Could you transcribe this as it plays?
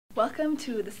Welcome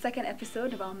to the second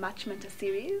episode of our MatchMentor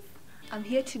series. I'm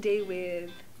here today with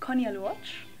Connie Aluoch,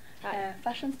 a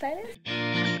fashion stylist.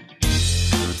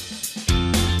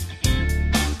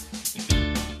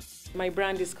 My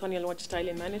brand is Connie Aluoch Style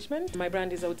and Management. My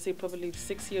brand is, I would say, probably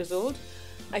 6 years old.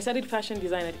 I studied fashion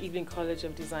design at Evening College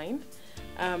of Design.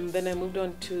 Then I moved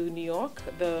on to New York,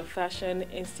 the Fashion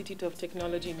Institute of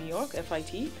Technology, New York,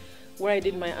 FIT, where I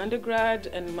did my undergrad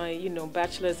and my,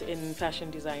 bachelor's in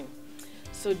fashion design.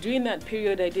 So during that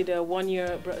period, I did a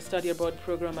one-year study abroad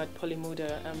program at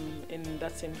Polymoda,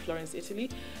 that's in Florence,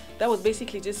 Italy. That was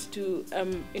basically just to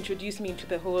introduce me into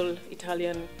the whole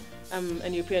Italian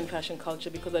and European fashion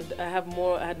culture, because I had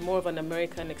more of an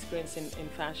American experience in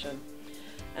fashion.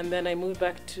 And then I moved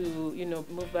back to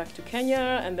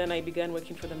Kenya, and then I began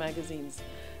working for the magazines.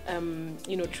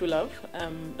 True Love.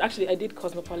 Actually, I did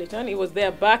Cosmopolitan. It was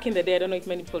there back in the day. I don't know if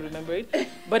many people remember it,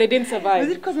 but it didn't survive.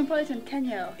 Was it Cosmopolitan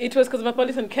Kenya? It was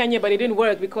Cosmopolitan Kenya, but it didn't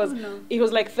work because it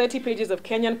was like 30 pages of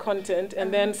Kenyan content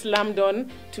and then slammed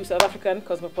on to South African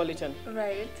Cosmopolitan.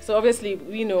 Right. So obviously,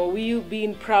 we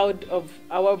being proud of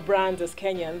our brands as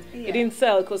Kenyans, it didn't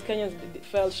sell because Kenyans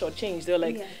felt shortchanged. They were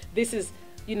like, this is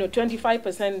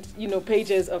 25%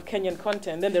 pages of Kenyan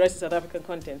content, then the rest is South African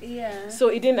content. Yeah. So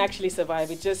it didn't actually survive.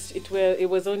 It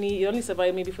only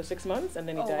survived maybe for 6 months, and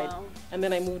then it died. Wow. And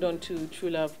then I moved on to True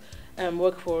Love,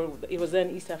 it was then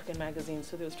East African magazine.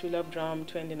 So there was True Love, Drum,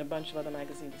 Trend, and a bunch of other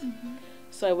magazines. Mm-hmm.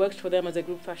 So I worked for them as a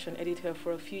group fashion editor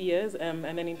for a few years, and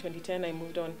then in 2010 I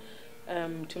moved on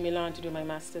to Milan to do my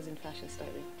master's in fashion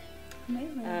styling.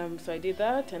 Amazing. So I did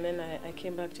that, and then I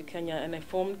came back to Kenya, and I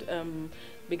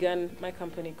began my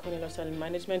company, Connie Aluoch Style and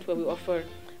Management, where we offer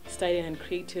styling and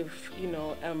creative,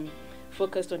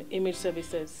 focused on image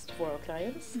services for our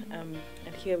clients. Mm-hmm.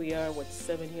 And here we are,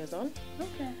 7 years on?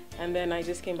 Okay. And then I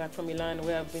just came back from Milan,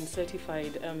 where I've been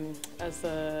certified as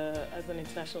an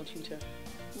international tutor.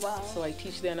 Wow. So I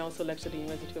teach there and I also lecture at the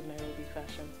University of Nairobi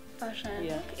Fashion.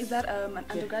 Yeah. Okay. Is that an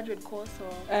undergraduate course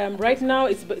or? Right now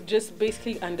it's just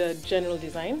basically under general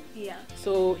design. Yeah.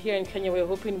 So here in Kenya we're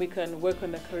hoping we can work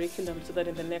on the curriculum so that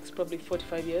in the next probably 4 to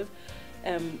 5 years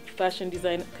fashion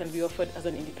design can be offered as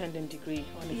an independent degree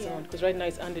on its own, because right now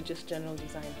it's under just general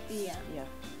design. Yeah.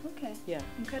 Okay. Yeah.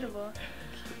 Incredible.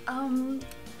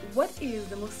 What is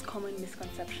the most common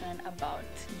misconception about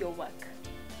your work?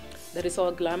 That it's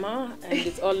all glamour and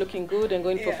it's all looking good and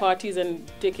going for parties and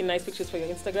taking nice pictures for your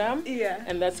Instagram. Yeah.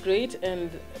 And that's great.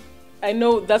 And I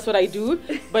know that's what I do,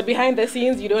 but behind the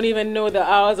scenes, you don't even know the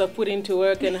hours I've put into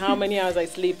work and how many hours I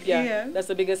sleep. Yeah. That's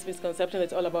the biggest misconception.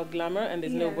 It's all about glamour and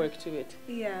there's no work to it.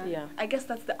 Yeah. I guess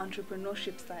that's the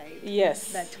entrepreneurship side.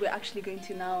 Yes. That we're actually going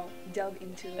to now delve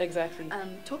into. Exactly.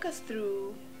 Talk us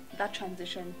through that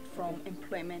transition from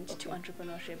employment to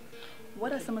entrepreneurship.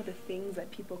 What are some of the things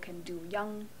that people can do,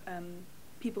 young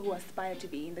people who aspire to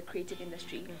be in the creative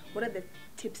industry? What are the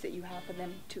tips that you have for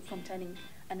them from turning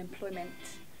an employment,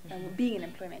 being in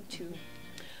employment to?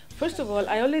 First of all,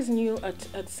 I always knew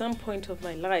at some point of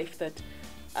my life that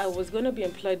I was going to be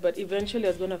employed, but eventually I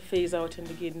was going to phase out and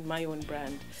begin my own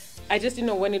brand. I just didn't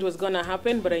know when it was going to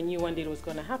happen, but I knew one day it was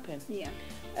going to happen. Yeah.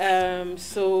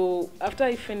 So after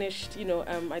I finished,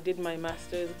 I did my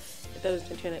master's. That was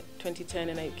 2010,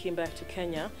 and I came back to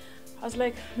Kenya. I was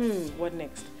like, what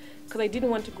next? Because I didn't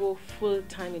want to go full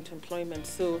time into employment.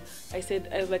 So I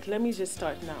was like, let me just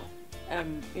start now.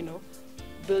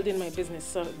 Building my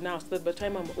business now, so that by the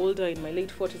time I'm older, in my late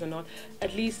 40s and all,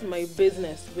 at least my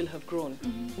business will have grown.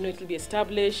 Mm-hmm. It'll be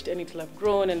established and it'll have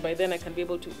grown, and by then I can be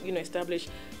able to, establish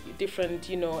different,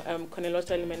 Connie Aluoch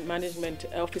Style Management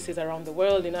offices around the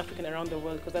world, in Africa and around the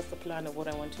world, because that's the plan of what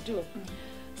I want to do. Mm-hmm.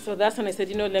 So that's when I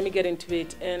said, let me get into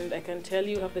it, and I can tell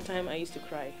you half the time I used to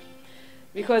cry.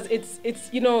 Because it's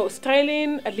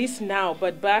styling, at least now,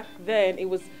 but back then it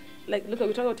was, like, look, we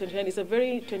talk about 2010,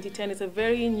 it's a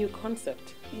very new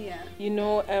concept. Yeah.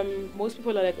 Most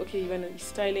people are like, okay, you're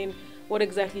styling, what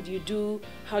exactly do you do?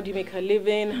 How do you make a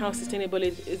living? How sustainable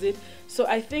is it? So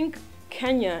I think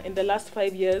Kenya in the last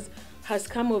 5 years has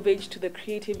come of age to the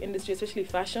creative industry, especially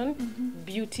fashion,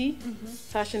 beauty,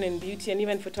 fashion and beauty, and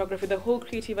even photography, the whole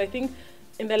creative. I think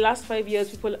in the last 5 years,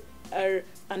 people are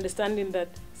understanding that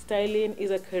styling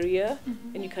is a career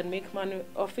and you can make money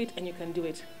off it and you can do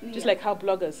it. Just like how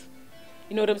bloggers,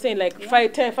 you know what I'm saying? Like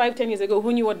 5-10 years ago,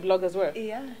 who knew what bloggers were?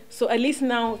 Yeah. So at least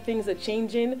now things are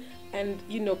changing, and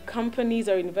companies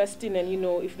are investing, and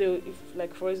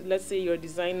let's say you're a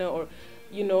designer, or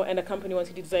and a company wants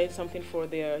to design something for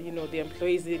their their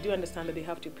employees, they do understand that they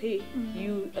have to pay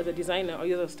you as a designer or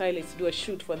you as a stylist to do a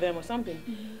shoot for them or something.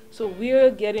 So we're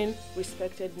getting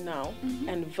respected now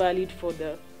and valued for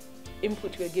the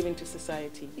input we're giving to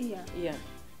society. Yeah.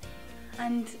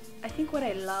 And I think what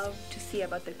I love to see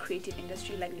about the creative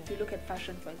industry, like if you look at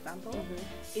fashion, for example,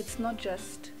 it's not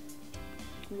just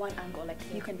one angle. Like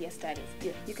you can be a stylist,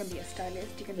 you can be a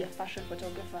stylist, you can be a fashion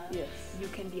photographer, you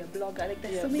can be a blogger. Like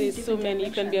there's so many.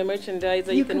 You can be a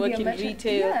merchandiser, you can work in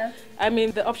retail. I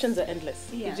mean, the options are endless.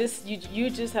 You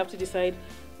just have to decide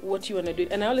what you want to do.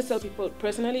 And I always tell people,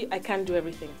 personally, I can't do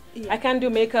everything. I can't do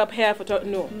makeup, hair, photo.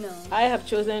 No. I have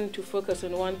chosen to focus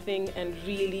on one thing and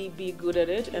really be good at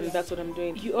it, and that's what I'm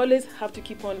doing. You always have to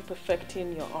keep on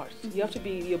perfecting your art. You have to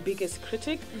be your biggest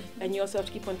critic, and you also have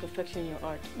to keep on perfecting your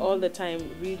art all the time,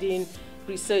 reading,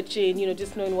 researching,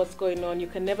 just knowing what's going on. You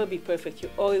can never be perfect.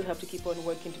 You always have to keep on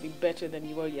working to be better than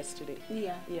you were yesterday.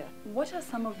 What are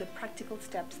some of the practical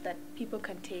steps that people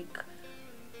can take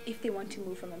if they want to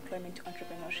move from employment to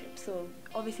entrepreneurship? So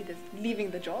obviously there's leaving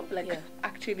the job, like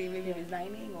actually maybe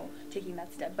resigning or taking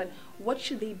that step, but what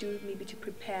should they do maybe to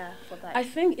prepare for that? I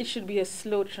think it should be a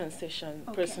slow transition,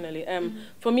 personally.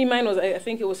 For me, mine was, I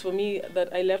think it was for me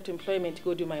that I left employment to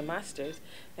go do my master's,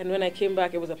 and when I came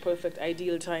back, it was a perfect,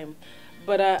 ideal time.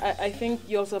 But I think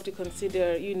you also have to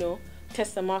consider,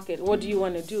 test the market. What do you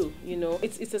want to do?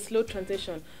 It's a slow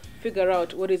transition. Figure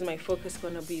out what is my focus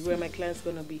going to be, where my clients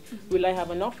going to be. Will I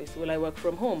have an office? Will I work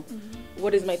from home?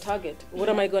 What is my target? What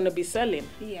am I going to be selling?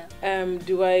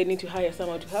 Do I need to hire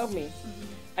someone to help me?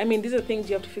 I mean, these are things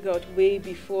you have to figure out way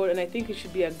before, and I think it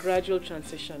should be a gradual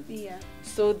transition.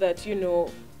 So that,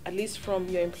 at least from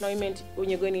your employment, when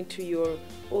you're going into your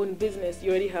own business, you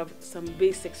already have some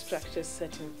basic structures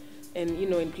set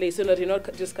in place, so that you're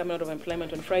not just coming out of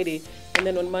employment on Friday and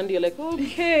then on Monday you're like,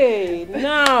 okay,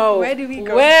 now where do we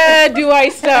go? Where do I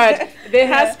start?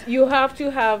 You have to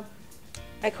have,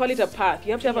 I call it a path.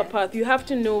 You have to have a path. You have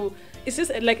to know. It's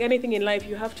just like anything in life.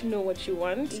 You have to know what you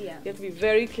want. You have to be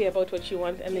very clear about what you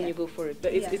want, and then you go for it.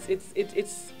 But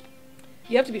it's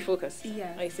you have to be focused.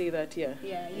 I say that. You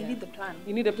need the plan.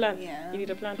 You need a plan. You need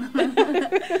a plan.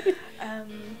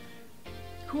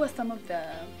 Who are some of the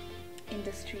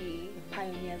industry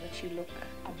pioneers that you look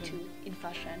up to in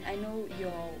fashion? I know you're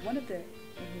one of the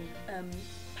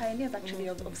pioneers actually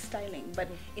of styling, but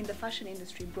in the fashion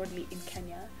industry broadly in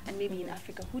Kenya and maybe in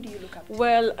Africa, who do you look up to?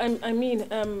 Well,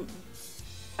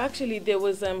 actually there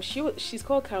was she's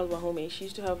called Carol Wahome. She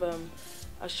used to have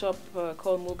a shop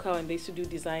called Mukau, and they used to do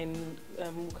design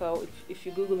Mukau. If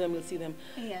you Google them, you'll see them.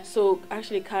 So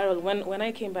actually Carol, when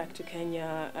I came back to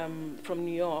Kenya from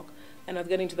New York, and I was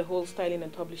getting into the whole styling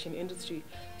and publishing industry.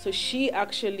 So she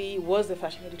actually was the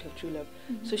fashion editor of True Love.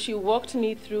 So she walked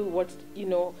me through what,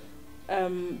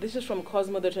 this is from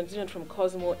Cosmo, the transition from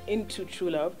Cosmo into True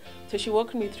Love. So she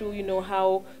walked me through,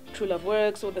 how True Love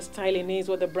works, what the styling is,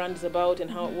 what the brand is about,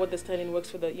 and what the styling works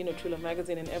for the, True Love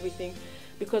magazine and everything.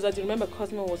 Because as you remember,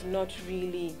 Cosmo was not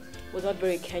very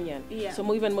Kenyan.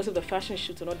 So even most of the fashion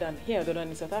shoots are not done here, they're done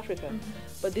in South Africa.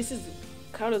 But this is,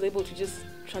 Carol was able to just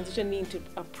transition me into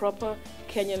a proper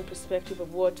Kenyan perspective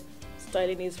of what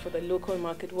styling is for the local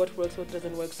market, what works, what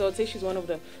doesn't work. So I'd say she's one of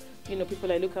the people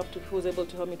I look up to who was able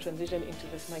to help me transition into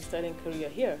my styling career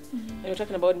here. And we're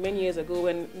talking about many years ago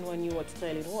when no one knew what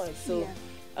styling was. So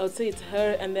I would say it's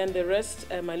her, and then the rest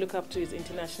I look up to is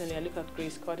internationally. I look at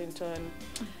Grace Coddington.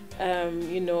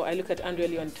 I look at Andrea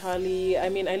Leontali. I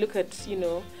mean, I look at,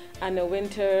 Anna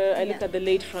Winter. I look at the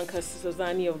late Franca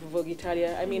Sozani of Vogue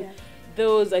Italia. I mean,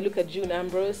 those, I look at June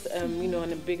Ambrose, and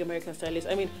a big American stylist.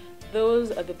 I mean, those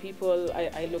are the people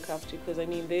I look up to, because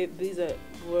these are,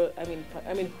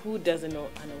 who doesn't know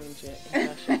Anna Winter in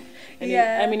fashion?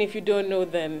 And if you don't know,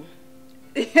 then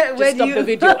just stop the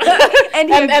video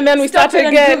and then we start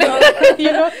again.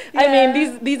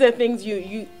 These are things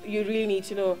you really need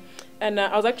to know. And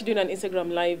I was actually doing an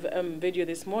Instagram live video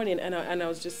this morning, and I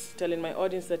was just telling my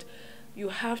audience that you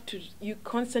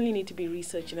constantly need to be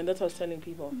researching, and that's what I was telling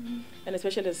people, and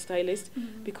especially as a stylist,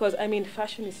 because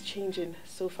fashion is changing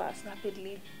so fast,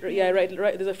 rapidly. Right.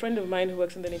 There's a friend of mine who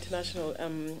works in the international,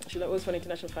 she works for an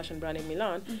international fashion brand in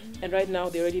Milan, and right now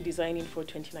they're already designing for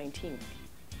 2019.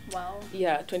 Wow.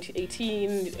 Yeah,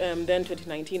 2018, then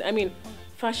 2019.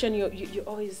 Fashion, you're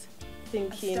always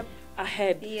thinking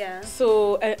ahead.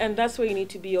 So and that's where you need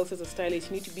to be also as a stylist.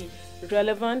 You need to be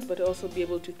relevant, but also be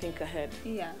able to think ahead.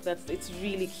 It's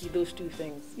really key, those two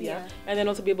things. And then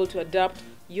also be able to adapt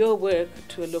your work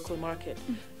to a local market.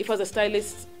 If I was a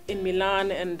stylist in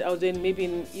Milan and I was doing maybe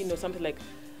in something like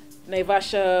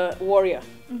Naivasha Warrior,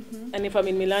 and if I'm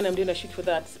in Milan, I'm doing a shoot for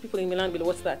that, people in Milan will be like,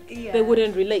 what's that? They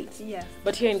wouldn't relate.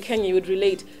 But here in Kenya, you would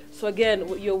relate. So again,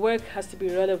 your work has to be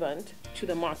relevant to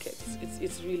the markets.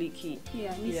 It's really key.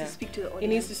 It needs to speak to the audience. It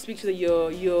needs to speak to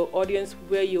your audience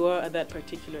where you are at that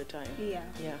particular time.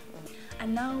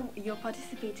 And now you're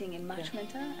participating in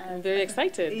MatchMentor. I'm very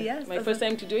excited. Yes. My first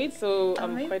time to do it, so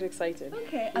I'm quite excited.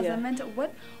 Okay. As a mentor,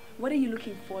 what are you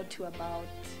looking forward to about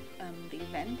the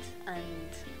event, and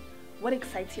what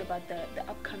excites you about the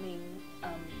upcoming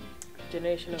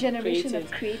generation of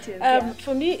creatives?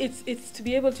 For me, it's to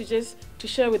be able to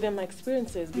share with them my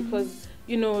experiences, because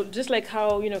just like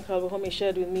how Kalbohome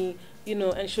shared with me,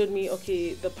 and showed me,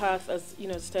 okay, the path as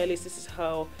stylist, this is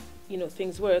how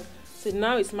things work. So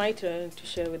now it's my turn to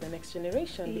share with the next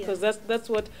generation, because that's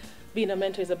what being a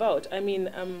mentor is about. I mean,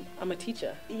 I'm a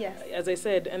teacher, as I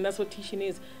said, and that's what teaching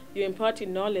is. You're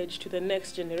imparting knowledge to the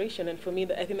next generation, and for me,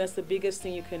 I think that's the biggest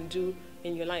thing you can do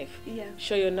in your life.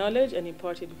 Share your knowledge and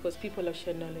impart it, because people have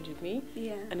shared knowledge with me,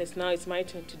 and it's my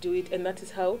turn to do it, and that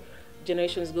is how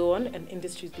generations go on and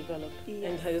industries develop,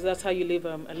 and that's how you leave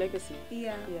a legacy.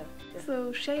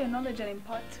 So share your knowledge and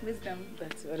impart wisdom.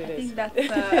 That's what it is. I think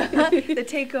that's the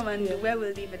take home, and where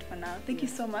we'll leave it for now. Thank you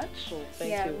so much. Cool.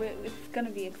 Thank you. It's going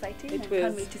to be exciting. It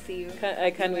can't wait to see you. I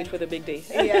can't wait for the big day.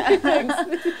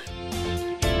 Thanks.